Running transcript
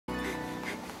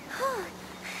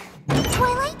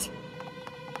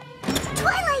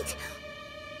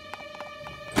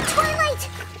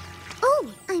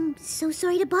so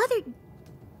sorry to bother.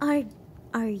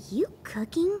 Are you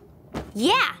cooking?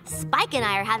 Yeah, Spike and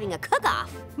I are having a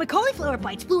cook-off. My cauliflower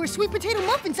bites blew her sweet potato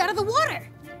muffins out of the water.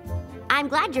 I'm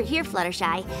glad you're here,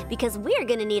 Fluttershy, because we're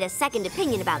gonna need a second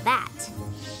opinion about that.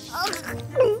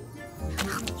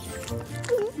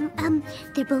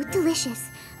 They're both delicious,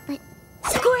 but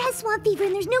Sakura has swamp fever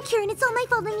and there's no cure and it's all my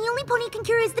fault and the only pony who can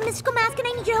cure is the mystical mask and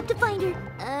I need your help to find her.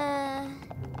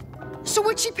 So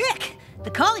what'd she pick?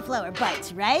 The cauliflower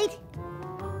bites, right?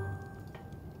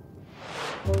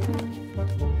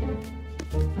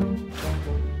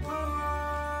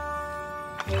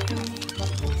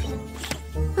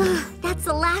 That's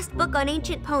the last book on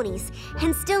ancient ponies,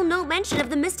 and still no mention of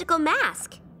the mystical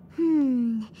mask.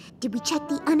 Did we check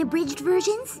the unabridged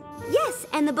versions? Yes,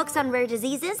 and the books on rare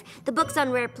diseases, the books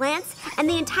on rare plants, and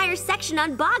the entire section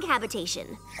on bog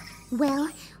habitation. Well,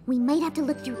 we might have to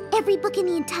look through every book in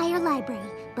the entire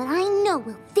library, but I know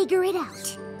we'll figure it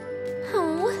out.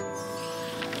 Oh.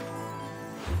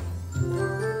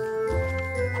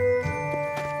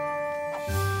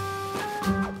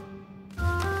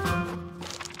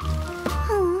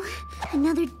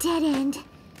 Another dead end.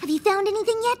 Have you found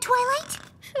anything yet, Twilight?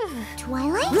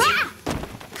 Twilight? Ah!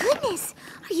 Goodness,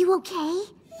 are you okay?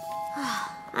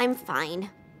 I'm fine.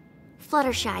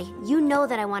 Fluttershy, you know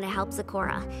that I want to help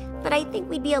Sakura, but I think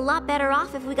we'd be a lot better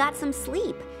off if we got some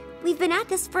sleep. We've been at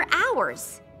this for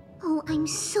hours. Oh, I'm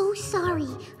so sorry.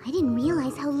 I didn't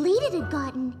realize how late it had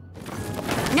gotten.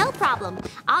 No problem.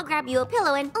 I'll grab you a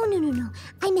pillow and... Oh, no.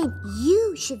 I meant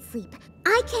you should sleep.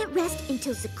 I can't rest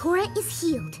until Sakura is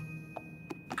healed.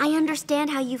 I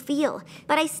understand how you feel,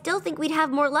 but I still think we'd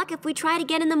have more luck if we tried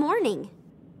again in the morning.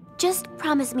 Just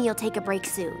promise me you'll take a break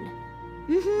soon.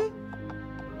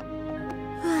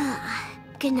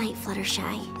 Good night,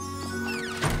 Fluttershy.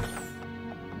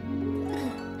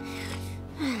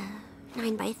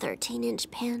 9 by 13-inch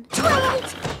pan.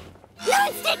 Twilight!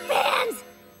 Non-stick pans!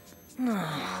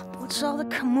 What's all the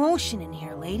commotion in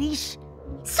here, ladies?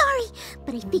 Sorry,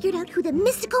 but I figured out who the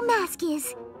mystical mask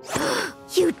is.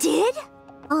 You did?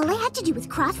 All I had to do was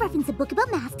cross-reference a book about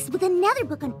masks with another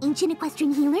book on ancient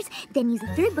equestrian healers, then use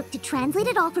a third book to translate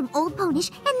it all from Old Ponish,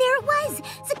 and there it was!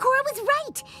 Sakura was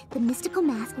right! The mystical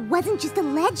mask wasn't just a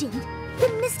legend. The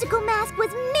mystical mask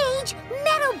was Mage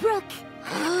Meadowbrook!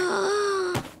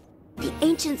 The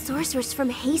ancient sorceress from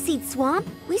Hayseed Swamp?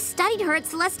 We studied her at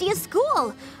Celestia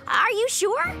School. Are you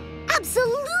sure?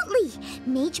 Absolutely!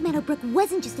 Mage Meadowbrook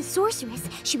wasn't just a sorceress.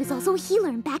 She was also a healer,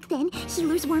 and back then,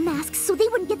 healers wore masks so they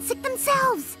wouldn't get sick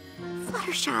themselves.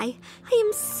 Fluttershy, I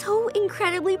am so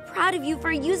incredibly proud of you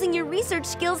for using your research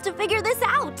skills to figure this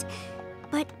out.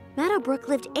 But Meadowbrook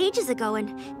lived ages ago,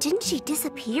 and didn't she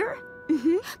disappear?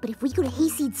 But if we go to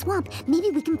Hayseed Swamp,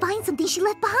 maybe we can find something she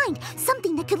left behind.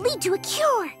 Something that could lead to a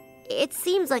cure. It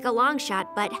seems like a long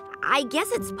shot, but I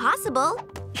guess it's possible.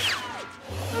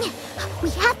 We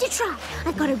have to try.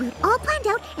 I've got a route all planned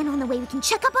out, and on the way we can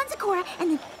check up on Sakura,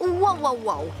 and then...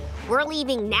 Whoa. We're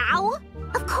leaving now?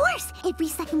 Of course! Every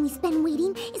second we spend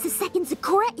waiting is a second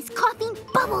Sakura is coughing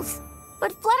bubbles.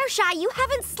 But Fluttershy, you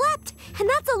haven't slept, and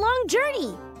that's a long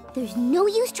journey. There's no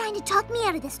use trying to talk me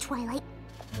out of this, Twilight.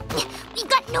 We've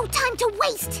got no time to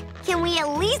waste! Can we at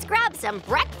least grab some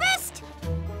breakfast?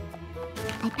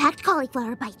 I packed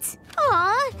cauliflower bites.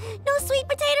 Aw, no sweet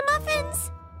potato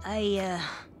muffins? I,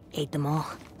 ate them all.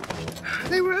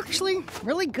 They were actually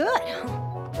really good.